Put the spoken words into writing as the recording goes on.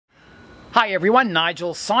Hi everyone,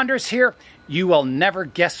 Nigel Saunders here. You will never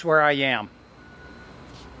guess where I am.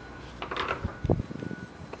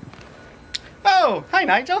 Oh, hi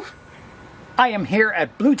Nigel. I am here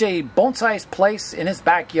at Jay Bonsai's place in his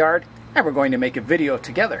backyard, and we're going to make a video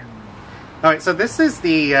together. All right, so this is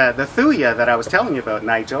the thuya that I was telling you about,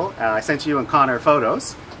 Nigel. I sent you and Connor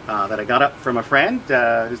photos that I got up from a friend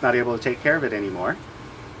who's not able to take care of it anymore.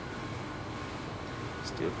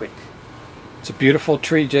 Let's do a quick. It's a beautiful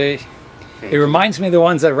tree, Jay. It reminds me of the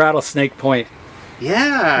ones at Rattlesnake Point.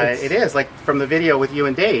 Yeah, it is, like from the video with you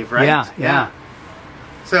and Dave, right? Yeah.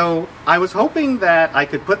 So I was hoping that I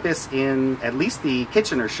could put this in at least the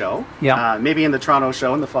Kitchener show. Yeah. Maybe in the Toronto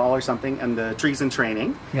show in the fall or something, and the Trees in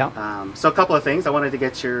Training. Yeah. So a couple of things. I wanted to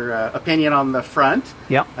get your opinion on the front.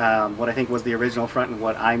 Yeah. What I think was the original front and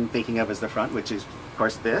what I'm thinking of as the front, which is, of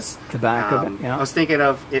course, this. The back of it, yeah. I was thinking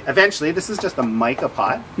of, eventually, this is just a mica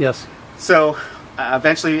pot. Yes. So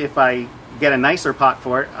eventually, if I get a nicer pot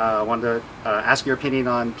for it, I wanted to ask your opinion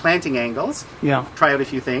on planting angles. Yeah. Try out a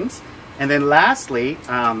few things. And then lastly,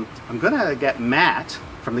 I'm going to get Matt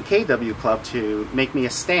from the KW Club to make me a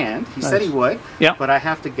stand. He said he would, but I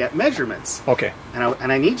have to get measurements. Okay.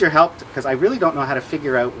 And I need your help because I really don't know how to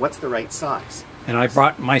figure out what's the right size. And I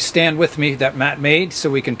brought my stand with me that Matt made, so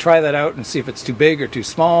we can try that out and see if it's too big or too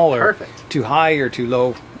small, or too high or too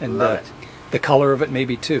low, and the color of it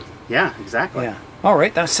maybe too. Yeah, exactly. Yeah. All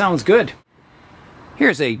right, that sounds good.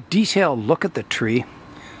 Here's a detailed look at the tree.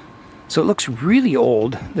 So it looks really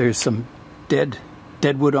old. There's some dead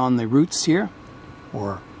wood on the roots here,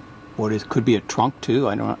 or what it could be a trunk too.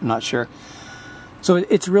 I'm not sure. So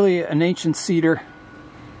it's really an ancient cedar.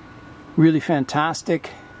 Really fantastic.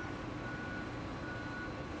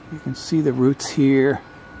 You can see the roots here.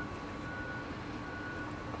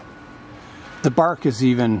 The bark is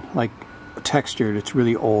even like textured. It's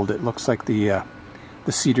really old. It looks like the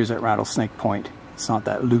cedars at Rattlesnake Point. It's not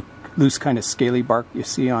that loose kind of scaly bark you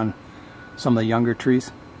see on some of the younger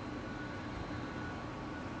trees.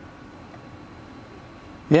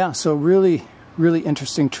 Yeah, so really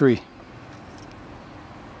interesting tree.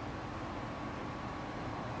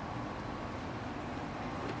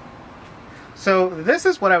 So this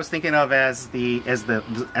is what I was thinking of as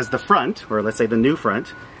the front, or let's say the new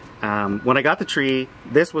front. When I got the tree,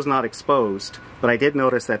 this was not exposed, but I did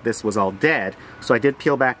notice that this was all dead. So I did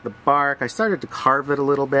peel back the bark. I started to carve it a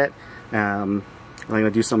little bit. I'm going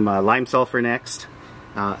to do some lime sulfur next.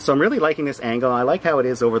 So I'm really liking this angle. I like how it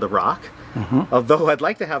is over the rock. Although I'd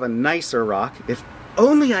like to have a nicer rock. If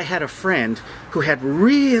only I had a friend who had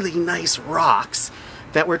really nice rocks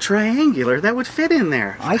that were triangular that would fit in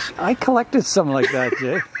there. I collected some like that,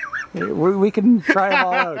 Jay. We can try them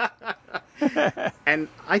all out. And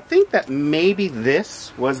I think that maybe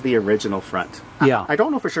this was the original front. Yeah. I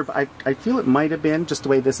don't know for sure, but I feel it might have been, just the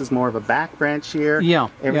way this is more of a back branch here. Yeah.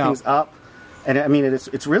 Everything's up. And I mean,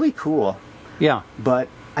 it's really cool. Yeah. But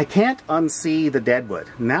I can't unsee the deadwood.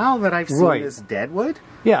 Now that I've seen this deadwood.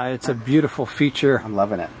 Yeah, it's a beautiful feature. I'm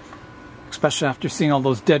loving it. Especially after seeing all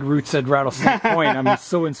those dead roots at Rattlesnake Point. I'm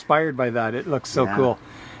so inspired by that. It looks so cool.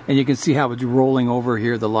 And you can see how it's rolling over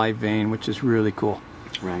here, the live vein, which is really cool.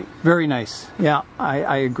 Right. Very nice. Yeah,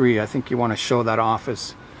 I agree. I think you want to show that off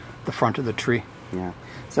as the front of the tree. Yeah.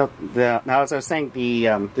 So now, as I was saying,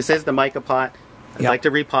 this is the mica pot. I'd like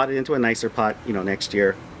to repot it into a nicer pot, next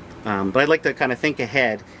year. But I'd like to kind of think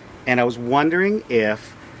ahead. And I was wondering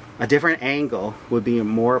if a different angle would be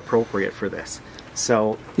more appropriate for this.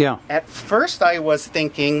 So at first I was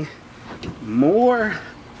thinking more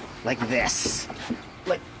like this.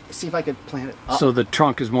 Like, see if I could plant it up. So the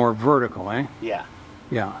trunk is more vertical, eh? Yeah.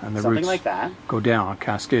 Yeah, and the something roots like that. Go down,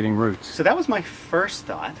 cascading roots. So that was my first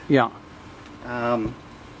thought. Yeah. And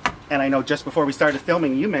I know just before we started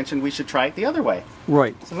filming, you mentioned we should try it the other way.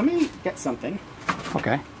 Right. So let me get something.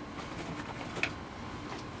 Okay.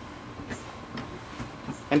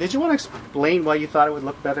 And did you want to explain why you thought it would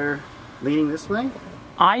look better leaning this way?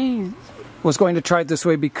 I was going to try it this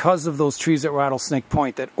way because of those trees at Rattlesnake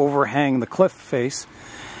Point that overhang the cliff face.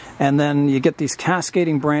 And then you get these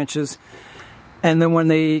cascading branches. And then when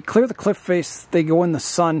they clear the cliff face, they go in the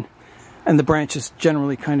sun. And the branches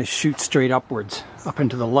generally kind of shoot straight upwards, up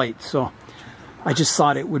into the light. So I just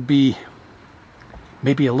thought it would be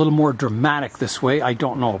maybe a little more dramatic this way. I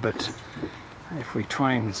don't know, but if we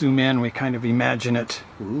try and zoom in, we kind of imagine it.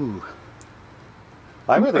 Ooh.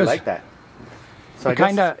 I really like that. So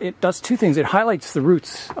it does two things. It highlights the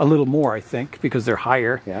roots a little more, I think, because they're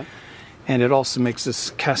higher. Yeah. And it also makes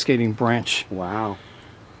this cascading branch. Wow.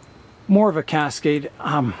 More of a cascade.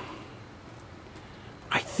 I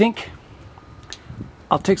think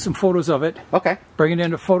I'll take some photos of it. Okay. Bring it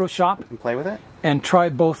into Photoshop. And play with it? and try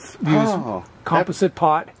both views, composite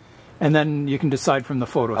pot, and then you can decide from the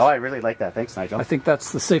photos. Oh, I really like that. Thanks, Nigel. I think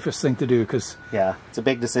that's the safest thing to do, because yeah, it's a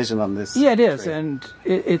big decision on this. Yeah, it is, tree. and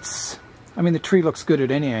it's. I mean, the tree looks good at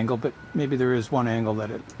any angle, but maybe there is one angle that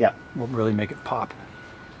it will really make it pop.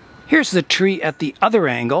 Here's the tree at the other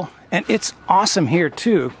angle, and it's awesome here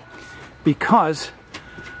too, because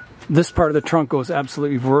this part of the trunk goes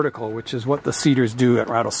absolutely vertical, which is what the cedars do at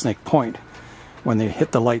Rattlesnake Point. When they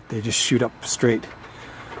hit the light, they just shoot up straight.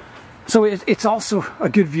 So it's also a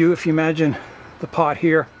good view if you imagine the pot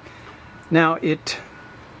here. Now if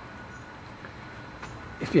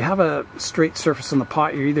you have a straight surface on the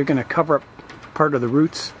pot, you're either going to cover up part of the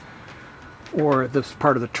roots, or this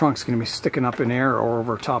part of the trunk's going to be sticking up in air or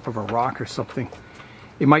over top of a rock or something.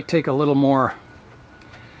 It might take a little more,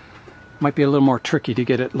 might be a little more tricky to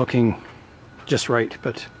get it looking just right,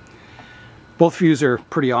 but both views are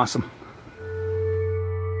pretty awesome.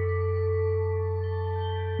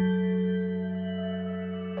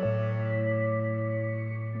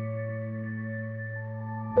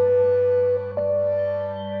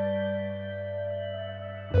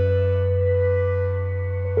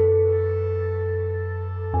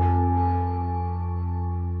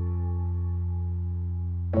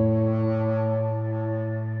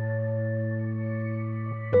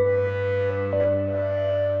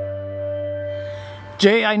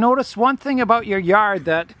 Jay, I noticed one thing about your yard,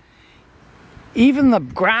 that even the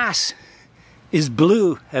grass is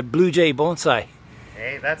blue at Blue Jay Bonsai.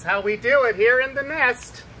 Hey, that's how we do it here in the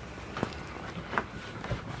nest.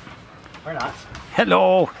 Or not.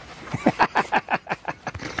 Hello.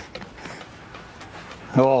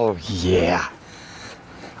 Oh yeah.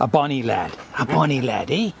 A bonny lad. A bonny lad,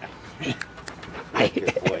 eh?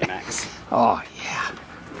 Good boy, Max. Oh yeah.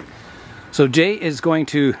 So Jay is going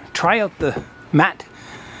to try out the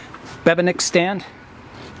mattbebenek stand,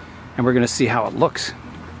 and we're going to see how it looks.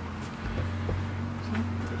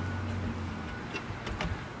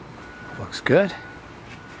 Looks good.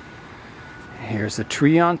 Here's the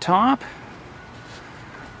tree on top.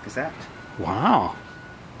 Is that? Wow.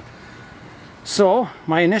 So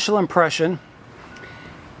my initial impression,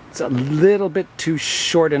 it's a little bit too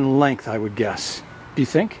short in length, I would guess. Do you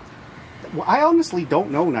think? Well, I honestly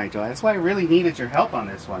don't know, Nigel. That's why I really needed your help on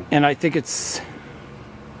this one. And I think it's...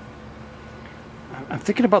 I'm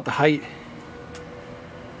thinking about the height.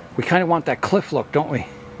 We kind of want that cliff look, don't we?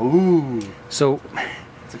 Ooh. So...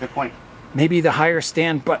 That's a good point. Maybe the higher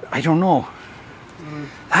stand, but I don't know.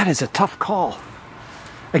 That is a tough call.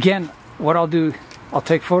 Again, what I'll do, I'll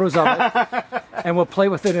take photos of it and we'll play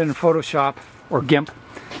with it in Photoshop or GIMP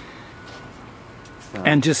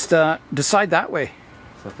and just decide that way.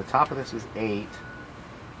 So if the top of this is 8,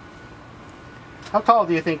 how tall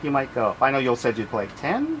do you think you might go? I know you said you'd like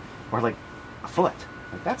 10 or like a foot.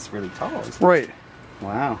 Like, that's really tall, isn't it? Right.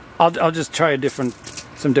 Wow. I'll just try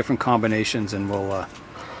some different combinations, and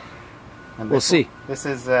we'll see. This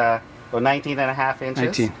is 19 and a half inches.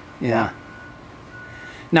 19. Yeah.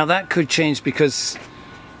 Now that could change because,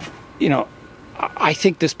 you know, I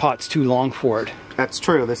think this pot's too long for it. That's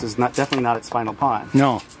true. This is definitely not its final pot.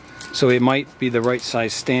 No. So it might be the right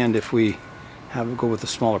size stand if we go with a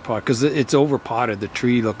smaller pot, because it's over potted. The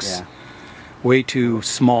tree looks way too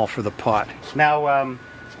small for the pot. Now,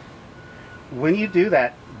 when you do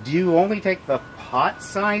that, do you only take the pot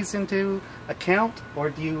size into account, or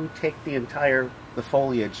do you take the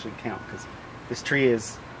foliage into account? Because this tree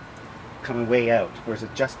is coming way out, or is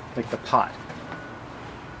it just like the pot?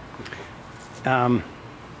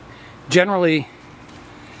 Generally,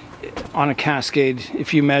 on a cascade,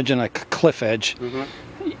 if you imagine a cliff edge,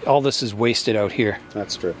 all this is wasted out here.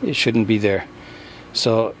 That's true. It shouldn't be there.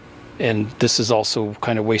 So, and this is also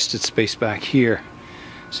kind of wasted space back here.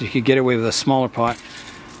 So you could get away with a smaller pot.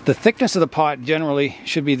 The thickness of the pot generally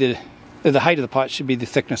should be the height of the pot should be the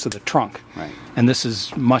thickness of the trunk. Right. And this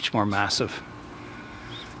is much more massive.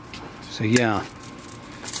 So yeah.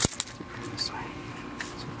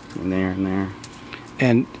 And there and there.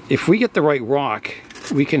 And if we get the right rock,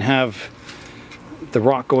 we can have the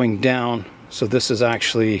rock going down, so this is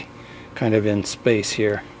actually kind of in space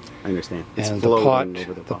here. I understand. It's and floating the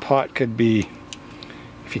over the pot could be,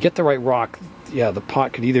 if you get the right rock, yeah, the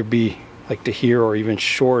pot could either be like to here or even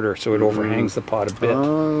shorter, so it overhangs the pot a bit.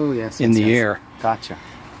 Oh, yes. In the air. Gotcha.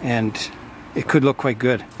 And it could look quite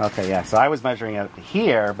good. Okay, yeah. So I was measuring out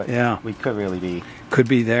here, but we could really be. Could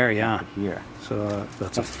be there, yeah. Here. So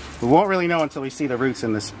that's a. We won't really know until we see the roots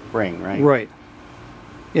in the spring, right? Right.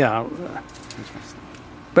 Yeah.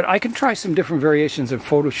 But I can try some different variations in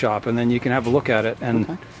Photoshop, and then you can have a look at it.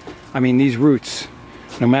 And I mean, these roots,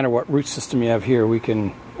 no matter what root system you have here, we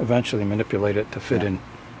can eventually manipulate it to fit in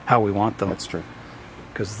how we want them. That's true.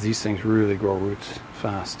 Because these things really grow roots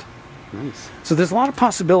fast. Nice. So there's a lot of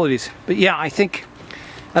possibilities. But yeah, I think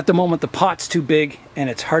at the moment the pot's too big and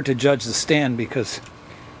it's hard to judge the stand because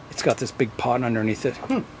it's got this big pot underneath it.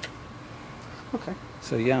 Okay.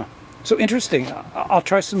 So yeah. So interesting. I'll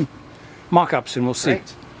try some mock-ups and we'll see.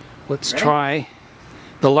 Great. Let's Ready? try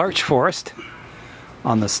the larch forest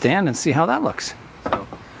on the stand and see how that looks. So,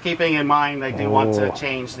 keeping in mind, I do want to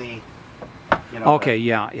change the, you know, Okay,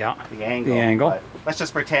 the angle. The angle. But let's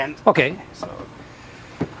just pretend. Okay. So,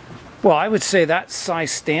 Well, I would say that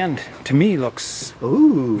size stand to me looks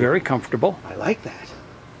ooh, very comfortable. I like that.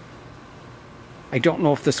 I don't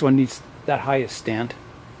know if this one needs that high a stand.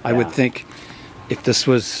 I would Yeah. think if this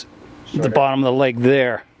was Shorter. the bottom of the leg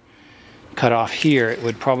there, cut off here, it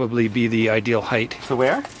would probably be the ideal height. So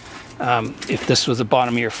where? If this was the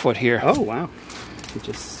bottom of your foot here. Oh wow.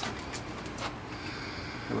 Just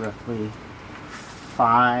roughly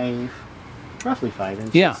 5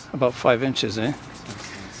 inches. Yeah, about 5 inches, eh?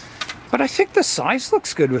 But I think the size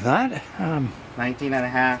looks good with that. 19 and a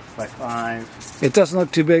half by 5. It doesn't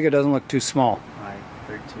look too big, it doesn't look too small. By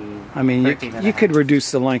 13. I mean, 13 and a you half. could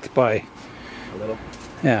reduce the length by, A little.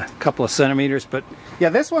 yeah, a couple of centimeters, but Yeah,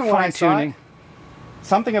 this one, when I saw it, fine-tuning.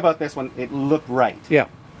 something about this one, it looked right. Yeah.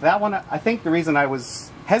 That one, I think the reason I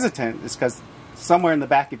was hesitant is because somewhere in the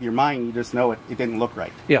back of your mind, you just know it didn't look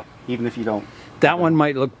right. Yeah. Even if you don't. That one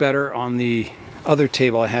might look better on the other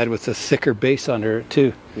table I had with the thicker base under it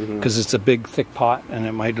too, because it's a big thick pot and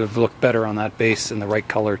it might have looked better on that base and the right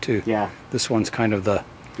color too. Yeah. This one's kind of the...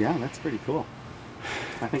 Yeah, that's pretty cool.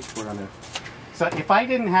 I think we're gonna. So if I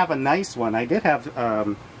didn't have a nice one, I did have.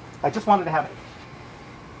 I just wanted to have.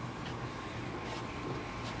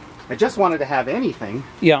 I just wanted to have anything.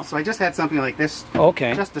 Yeah. So I just had something like this.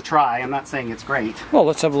 Okay. Just to try. I'm not saying it's great. Well,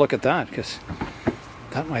 let's have a look at that because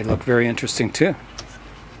that might look very interesting too.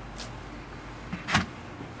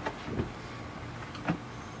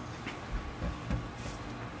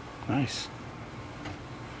 Nice.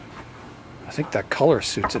 I think that color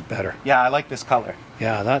suits it better. Yeah, I like this color.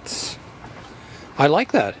 Yeah, that's... I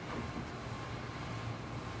like that.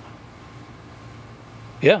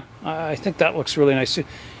 Yeah, I think that looks really nice.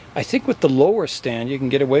 I think with the lower stand, you can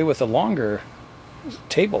get away with a longer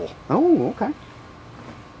table. Oh, okay.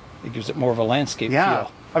 It gives it more of a landscape Yeah.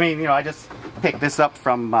 feel. I mean, you know, I just picked this up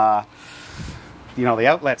from, you know, the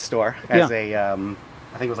outlet store as a,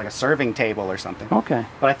 I think it was like a serving table or something. Okay.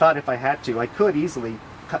 But I thought if I had to, I could easily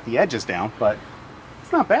cut the edges down, but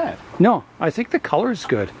it's not bad. No, I think the color is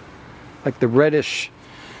good. Like the reddish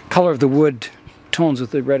color of the wood tones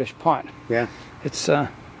with the reddish pot. Yeah. It's, yeah,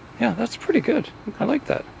 that's pretty good. I like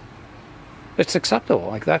that. It's acceptable.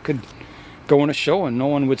 Like that could go in a show and no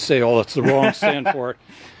one would say, oh, that's the wrong stand for it.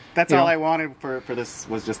 That's You all know? I wanted for this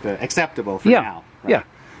was just acceptable for Yeah, now. Right? yeah.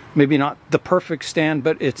 Maybe not the perfect stand,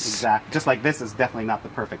 but it's... Exactly. Just like this is definitely not the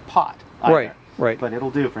perfect pot either. Right, right. But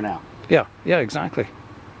it'll do for now. Yeah, yeah, exactly.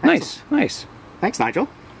 Nice, nice. Thanks, Nigel.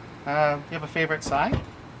 You have a favorite side?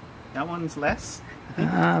 That one's less.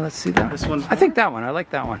 Let's see that. This one's I think that one. I like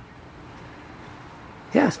that one.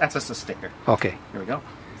 Yeah. That's just a sticker. Okay. Here we go.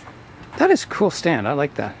 That is a cool stand. I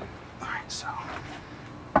like that. All right, so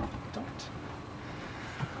don't.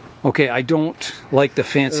 Okay, I don't like the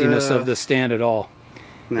fanciness of the stand at all.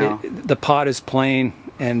 No. The pot is plain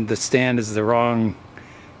and the stand is the wrong...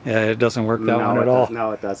 it doesn't work that one at all.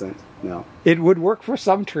 No, it doesn't. No. It would work for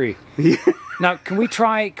some tree. Now, can we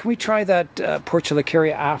try that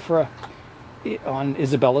Portulacaria afra on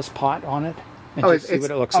Isabella's pot on it? And just see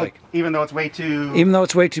what it looks like. Even though it's way too... Even though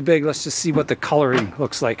it's way too big, let's just see what the coloring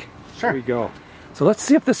looks like. Sure. Here we go. So let's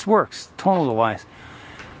see if this works, tonal wise.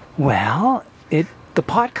 Well, the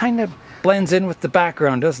pot kind of blends in with the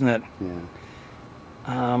background, doesn't it?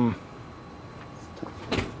 Yeah.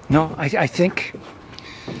 No, I think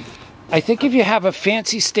if you have a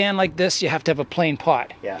fancy stand like this, you have to have a plain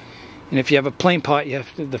pot. Yeah. And if you have a plain pot,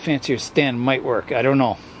 the fancier stand might work. I don't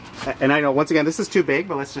know. And I know, once again, this is too big,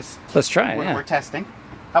 but let's try it. Yeah. We're testing.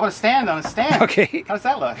 How about a stand on a stand? Okay. How does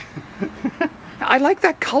that look? I like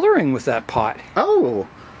that coloring with that pot. Oh.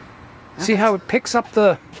 See how it picks up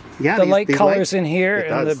the light colors in here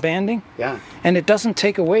It and the does. banding? Yeah. And it doesn't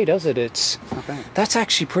take away, does it? It's not bad. That's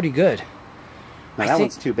actually pretty good. Now, I that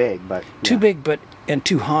think- one's too big, but... Too big and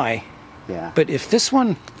too high. Yeah. But if this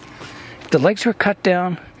one, if the legs were cut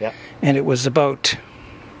down Yep. and it was about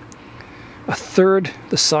a third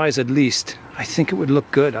the size at least, I think it would look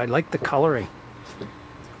good. I like the coloring.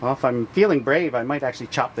 Well, if I'm feeling brave, I might actually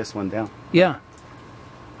chop this one down. Yeah.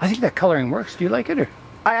 I think that coloring works. Do you like it? Or?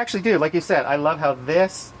 I actually do. Like you said, I love how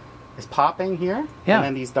this is popping here. Yeah. And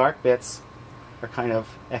then these dark bits are kind of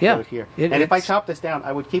echoed Yeah, here. And if I chop this down,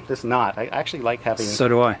 I would keep this knot. I actually like having So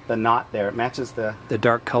do I. the knot there. It matches the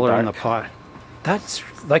dark color in the pot. That's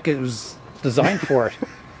like it was designed for it.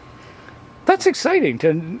 That's exciting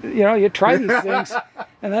to, you know, you try these things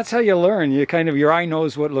and that's how you learn. You kind of, your eye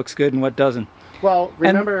knows what looks good and what doesn't. Well,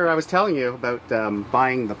 remember I was telling you about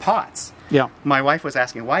buying the pots. Yeah. My wife was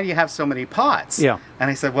asking, why do you have so many pots? Yeah. And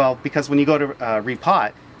I said, well, because when you go to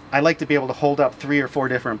repot, I like to be able to hold up 3 or 4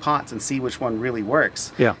 different pots and see which one really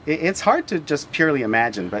works. Yeah. It's hard to just purely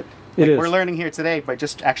imagine, but It is. we're learning here today by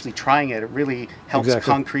just actually trying it. It really helps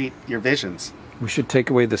Exactly. concrete your visions. We should take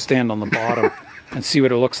away the stand on the bottom and see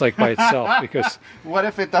what it looks like by itself, because What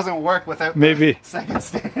if it doesn't work without maybe the second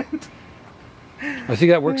stand? I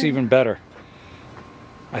think that works even better.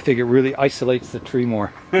 I think it really isolates the tree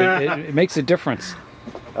more. It makes a difference.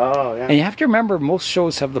 Oh, yeah. And you have to remember, most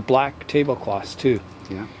shows have the black tablecloths too.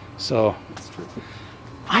 Yeah, So that's true.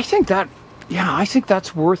 I think that, yeah, I think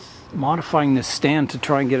that's worth modifying this stand to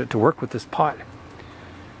try and get it to work with this pot.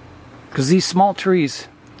 Because these small trees,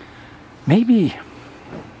 maybe,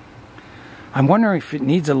 I'm wondering if it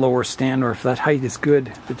needs a lower stand or if that height is good,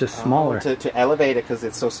 if it's just smaller. To elevate it because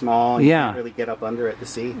it's so small and you can't really get up under it to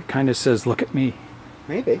see. It kind of says, look at me.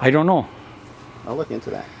 Maybe. I don't know. I'll look into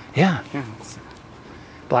that. Yeah, Yeah.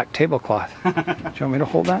 black tablecloth. Do you want me to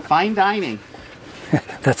hold that? Fine dining.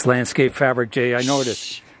 That's landscape fabric, Jay. I know it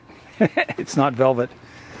is. It's not velvet.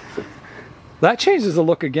 That changes the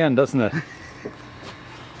look again, doesn't it?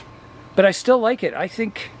 But I still like it. I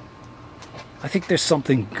think there's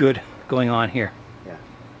something good going on here. Yeah.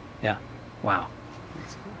 Yeah. Wow.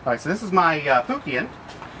 All right, so this is my Fukien.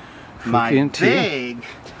 My Fukien Tea. big,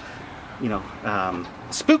 you know,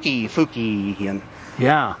 spooky Fukien.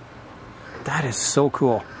 Yeah. That is so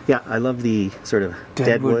cool. Yeah, I love the sort of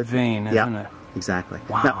Deadwood vein, isn't yeah, it? Exactly.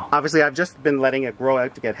 Wow. Now, obviously, I've just been letting it grow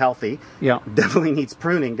out to get healthy. Yeah. Definitely needs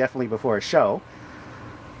pruning, definitely before a show.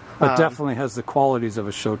 But definitely has the qualities of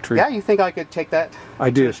a show tree. Yeah, you think I could take that I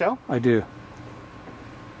to do. the show? I do.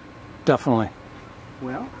 Definitely.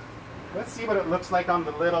 Well, let's see what it looks like on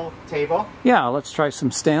the little table. Yeah, let's try some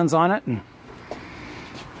stands on it and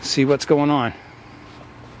see what's going on.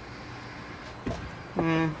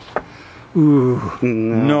 Ooh,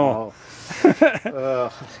 no.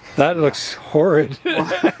 That looks horrid.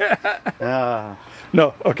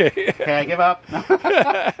 No, okay. Can I give up?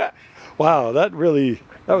 Wow, that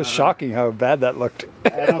was shocking how bad that looked.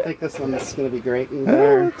 I don't think this one's going to be great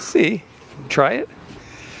either. Let's see. Try it.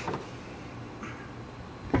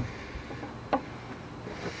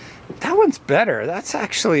 That one's better. That's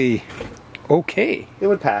actually okay. It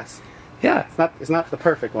would pass. Yeah. It's not the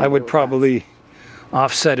perfect one. I but would it probably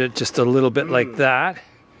offset it just a little bit like that.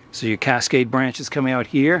 So your cascade branch is coming out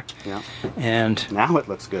here. Yeah. And now it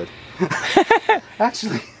looks good.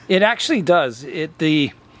 Actually. It actually does.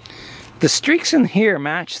 The streaks in here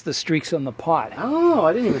match the streaks on the pot. Oh,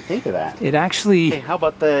 I didn't even think of that. It actually... Hey, how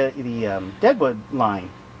about the Deadwood line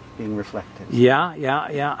being reflected? Yeah.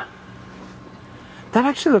 That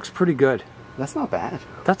actually looks pretty good. That's not bad.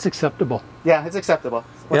 That's acceptable. Yeah, it's acceptable.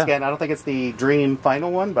 Once again, I don't think it's the dream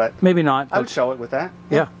final one, but maybe not. I would show it with that.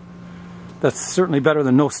 Yeah. That's certainly better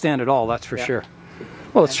than no stand at all, that's for sure.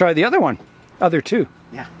 Well, let's try the other one. Other two.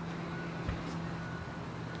 Yeah.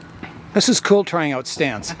 This is cool trying out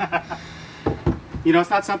stands. You know, it's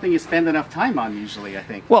not something you spend enough time on usually, I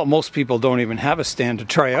think. Well, most people don't even have a stand to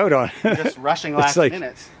try out on. Just rushing last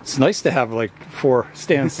minutes. It's nice to have like 4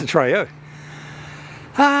 stands to try out.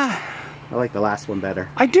 I like the last one better.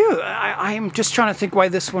 I do. I'm just trying to think why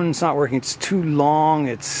this one's not working. It's too long.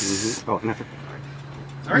 It's Oh, no.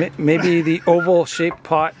 Sorry? Maybe the oval shaped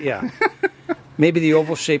pot. Yeah. Maybe the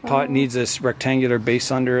oval shaped pot needs this rectangular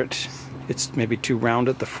base under it. It's maybe too round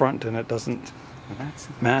at the front and it doesn't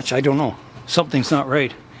match. I don't know. Something's not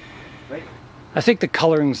right. I think the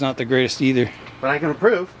coloring's not the greatest either. But I can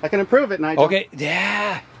improve. I can improve it, Nigel. Okay.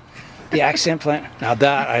 Yeah. The accent plant. Now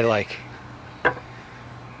that I like.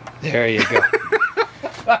 There you go.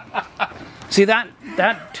 See that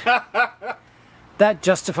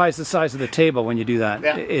justifies the size of the table when you do that.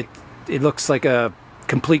 Yeah. It looks like a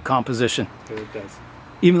complete composition. It does.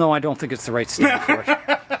 Even though I don't think it's the right stand for it.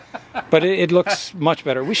 But it looks much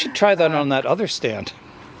better. We should try that on that other stand.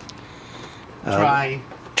 Try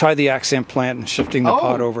the accent plant and shifting the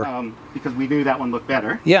pot over. Because we knew that one looked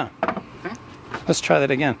better. Yeah. Okay. Let's try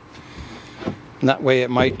that again. And that way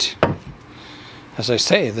it might, as I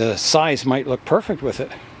say, the size might look perfect with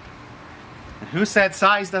it. Who said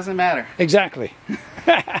size doesn't matter? Exactly.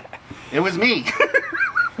 It was me.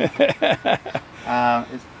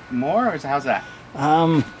 Is more or how's that?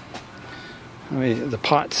 The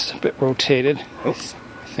pot's a bit rotated. Oops.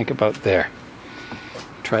 I think about there.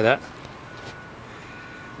 try that.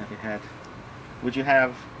 If you had, would you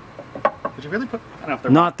really put? I don't know if they're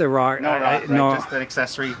not the rock. No rock, right? No, just an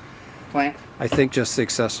accessory plant. I think just the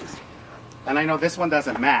accessory. And I know this one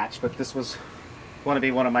doesn't match, but this was want to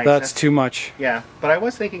be one of my. That's too much. Yeah, but I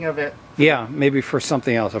was thinking of it. Yeah, maybe for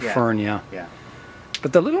something else, a fern. Yeah. Yeah.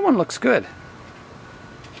 But the little one looks good.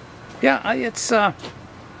 Yeah, it's. Have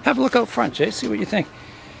a look out front, Jay. See what you think.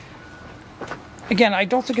 Again, I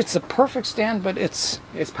don't think it's the perfect stand, but it's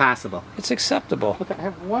passable. It's acceptable. Look, I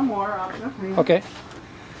have one more option. Okay.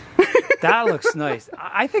 That looks nice.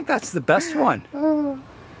 I think that's the best one.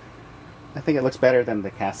 I think it looks better than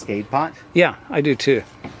the Cascade pot. Yeah, I do too.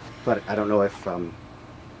 But I don't know if...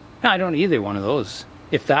 I don't either one of those.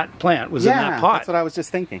 If that plant was in that pot. That's what I was just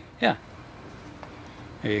thinking. Yeah.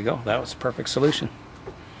 There you go. That was a perfect solution.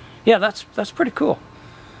 Yeah, that's pretty cool.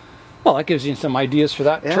 Well, that gives you some ideas for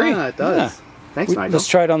that tree. Yeah, it does. Yeah. Thanks, Nigel. Let's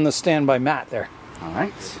try it on the stand by Matt there. All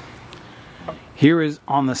right. Here is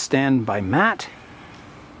on the stand by Matt.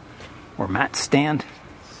 Or Matt's stand.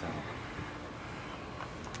 So,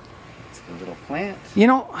 it's the little plant. You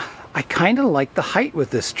know, I kind of like the height with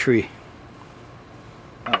this tree.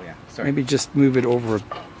 Oh, yeah. Sorry. Maybe just move it over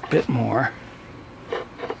a bit more.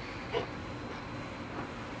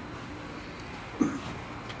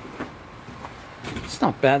 It's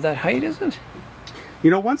not bad, that height, is it? You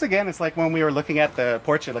know, once again, it's like when we were looking at the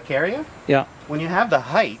Portulacaria. Yeah. When you have the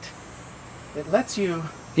height, it lets you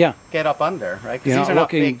get up under, right? Because these are not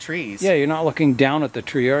big trees. Yeah, you're not looking down at the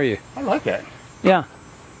tree, are you? I like it. Yeah.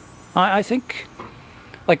 I think,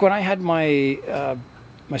 like when I had my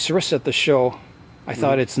my Sarissa at the show, I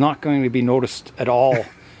thought it's not going to be noticed at all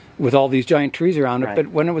with all these giant trees around it. But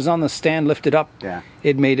when it was on the stand lifted up,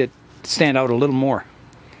 it made it stand out a little more.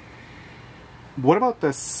 What about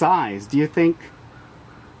the size? Do you think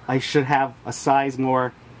I should have a size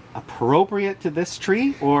more appropriate to this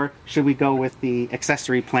tree, or should we go with the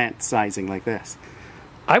accessory plant sizing like this?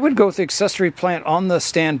 I would go with the accessory plant on the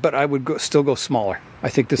stand, but I would still go smaller. I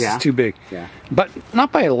think this is too big. Yeah. But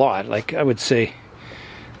not by a lot. Like I would say,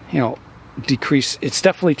 you know, decrease. It's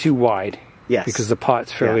definitely too wide. Yes. Because the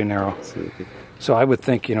pot's fairly narrow. So I would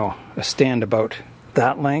think, you know, a stand about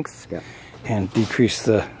that length and decrease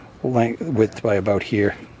the width by about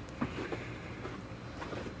here.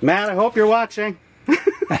 Matt, I hope you're watching.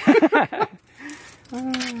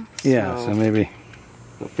 So maybe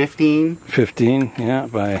 15. 15, yeah,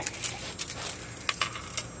 by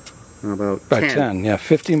about 10. Yeah,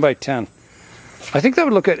 15 by 10. I think that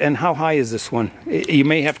would look good. And how high is this one? You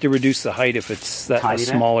may have to reduce the height if it's a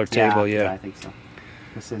smaller table. Yeah, I think so.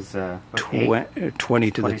 This is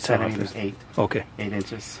 20 to the top. 8. Okay. 8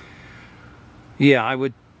 inches. Yeah, I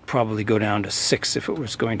would probably go down to 6 if it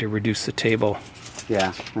was going to reduce the table.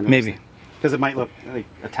 Yeah, maybe. Because it might look like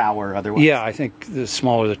a tower otherwise. Yeah, I think the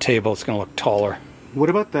smaller the table, it's going to look taller. What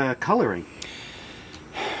about the coloring?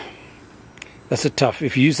 That's a tough.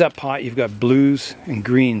 If you use that pot, you've got blues and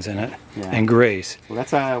greens in it, and grays. Well,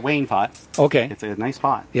 that's a Wayne pot. Okay. It's a nice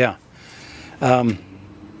pot. Yeah. But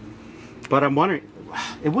I'm wondering,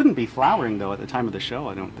 it wouldn't be flowering though at the time of the show,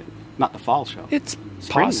 I don't think. Not the fall show. It's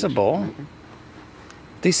possible.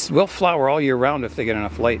 These will flower all year round if they get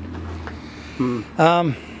enough light.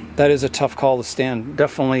 That is a tough call to stand.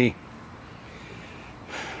 Definitely.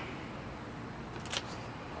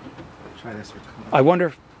 Try this. I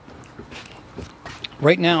wonder.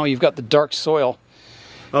 Right now, you've got the dark soil.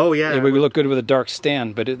 Oh yeah. It would look good with a dark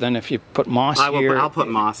stand, but then if you put moss here, I'll put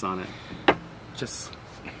moss on it. Just.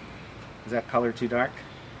 Is that color too dark?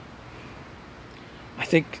 I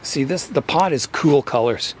think. See this. The pot is cool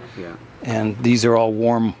colors. Yeah. And these are all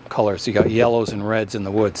warm colors. You got yellows and reds in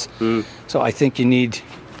the woods. So I think you need,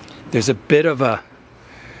 there's a bit of a,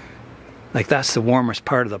 like that's the warmest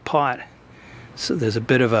part of the pot. So there's a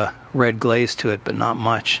bit of a red glaze to it, but not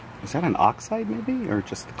much. Is that an oxide maybe, or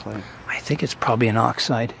just the clay? I think it's probably an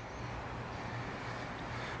oxide.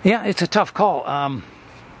 Yeah, it's a tough call. I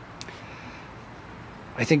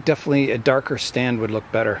think definitely a darker stand would look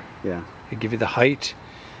better. Yeah. It'd give you the height,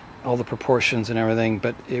 all the proportions and everything,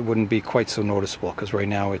 but it wouldn't be quite so noticeable because right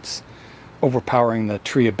now it's overpowering the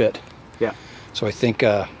tree a bit. Yeah. So I think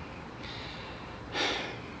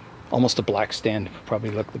almost a black stand would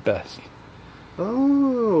probably look the best.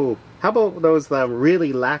 Oh, how about those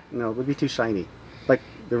really no, it would be too shiny. Like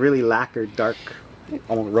the really lacquered dark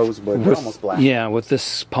almost rosewood, almost black. Yeah, with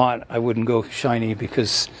this pot I wouldn't go shiny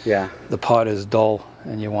because the pot is dull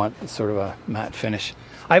and you want sort of a matte finish.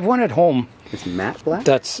 I have one at home. It's matte black?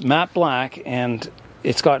 That's matte black, and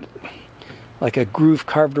it's got like a groove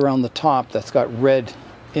carved around the top that's got red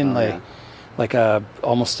inlay, like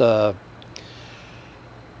almost a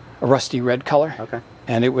rusty red color. Okay.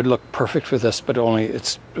 And it would look perfect for this, but only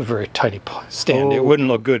it's a very tiny stand. It wouldn't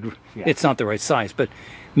look good. Yeah. It's not the right size, but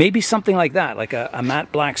maybe something like that, like a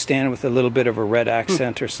matte black stand with a little bit of a red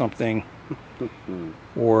accent or something,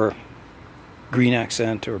 or green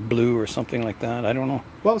accent or blue or something like that. I don't know.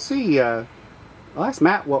 Well, see, I'll ask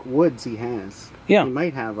Matt what woods he has. Yeah. He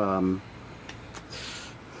might have a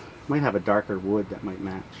darker wood that might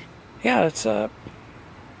match. Yeah, it's And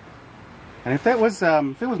if that was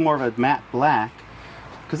more of a matte black,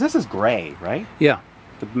 because this is gray, right? Yeah.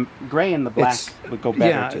 The gray and the black would go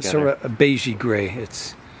better together. It's sort of a beigey gray.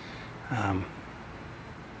 It's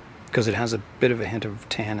because it has a bit of a hint of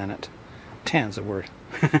tan in it. Tan's a word.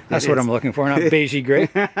 That's what I'm looking for, not beigey gray.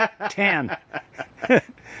 Tan.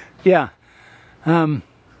 Yeah.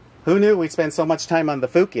 Who knew we'd spend so much time on the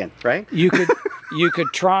Fukien, right? You could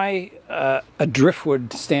try a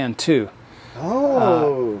driftwood stand too.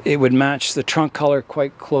 Oh. It would match the trunk color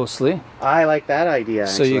quite closely. I like that idea,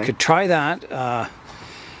 So actually. you could try that.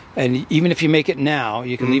 And even if you make it now,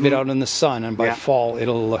 you can leave it out in the sun, and by fall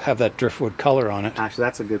it'll have that driftwood color on it. Actually,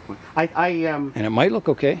 that's a good point. And it might look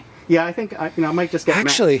okay. Yeah, I think I might just get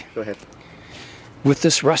actually. Go ahead. With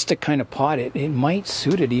this rustic kind of pot, it might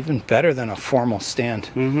suit it even better than a formal stand.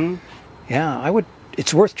 Mm-hmm. Yeah, I would.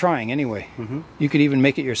 It's worth trying anyway. Mm-hmm. You could even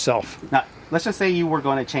make it yourself. Now, let's just say you were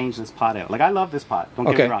going to change this pot out. Like, I love this pot. Don't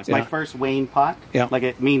get me wrong. It's my first Wayne pot. Yeah. Like,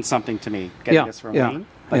 it means something to me. Getting this from Wayne.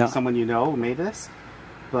 Like, someone you know who made this.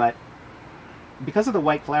 But because of the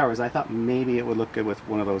white flowers, I thought maybe it would look good with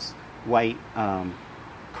one of those white,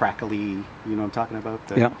 crackly, you know what I'm talking about?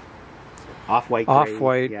 The off-white.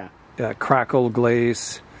 Off-white, crackle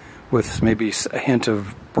glaze with maybe a hint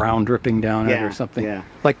of brown dripping down it or something. Yeah.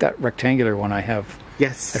 Like that rectangular one I have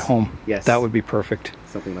at home. Yes. That would be perfect.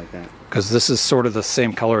 Something like that. Because this is sort of the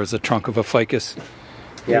same color as the trunk of a ficus.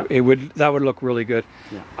 Yeah. That would look really good.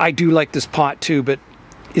 Yeah. I do like this pot too, but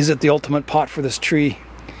is it the ultimate pot for this tree?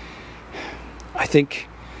 I think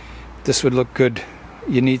this would look good.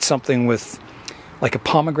 You need something with, like a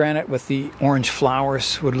pomegranate with the orange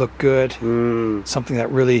flowers would look good. Something that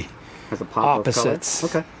really has a pop opposites.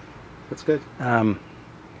 Of color. Okay, that's good.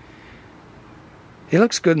 It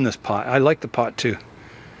looks good in this pot. I like the pot too.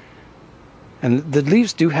 And the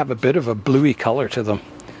leaves do have a bit of a bluey color to them.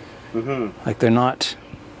 Like they're not,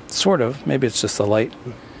 sort of, maybe it's just the light.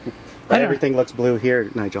 But everything looks blue here,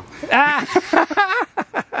 Nigel.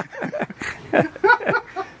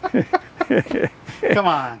 Come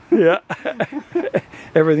on. Yeah.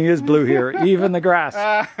 Everything is blue here, even the grass.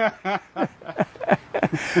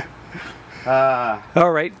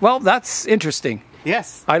 All right. Well, that's interesting.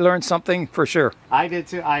 Yes. I learned something for sure. I did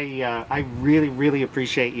too. I really, really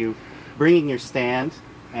appreciate you bringing your stand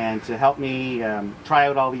and to help me try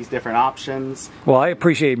out all these different options. Well, I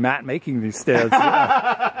appreciate Matt making these stands.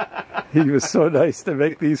 He was so nice to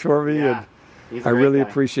make these for me, and I really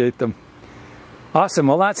appreciate them. Awesome.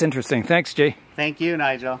 Well, that's interesting. Thanks, Jay. Thank you,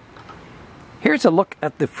 Nigel. Here's a look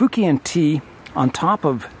at the Fukien Tea on top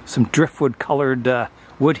of some driftwood colored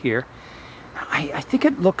wood here. I think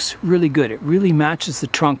it looks really good. It really matches the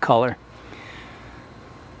trunk color.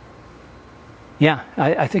 Yeah,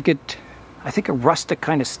 I think a rustic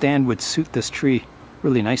kind of stand would suit this tree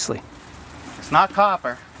really nicely. It's not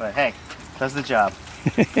copper, but hey, does the job.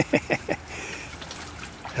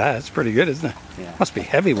 Yeah, that's pretty good, isn't it? Yeah. Must be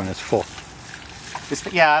heavy when it's full.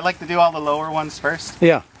 Yeah, I like to do all the lower ones first.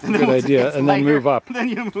 Yeah, good idea. And then move up. Then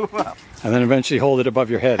you move up. And then eventually hold it above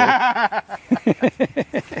your head.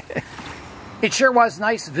 It sure was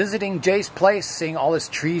nice visiting Jay's place, seeing all his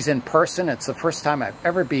trees in person. It's the first time I've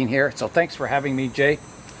ever been here, so thanks for having me, Jay.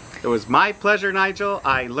 It was my pleasure, Nigel.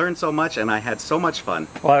 I learned so much and I had so much fun.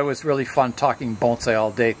 Well, it was really fun talking bonsai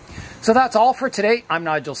all day. So that's all for today. I'm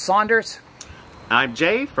Nigel Saunders. I'm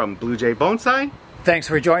Jay from Blue Jay Bonsai. Thanks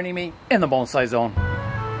for joining me in the Bonsai Zone.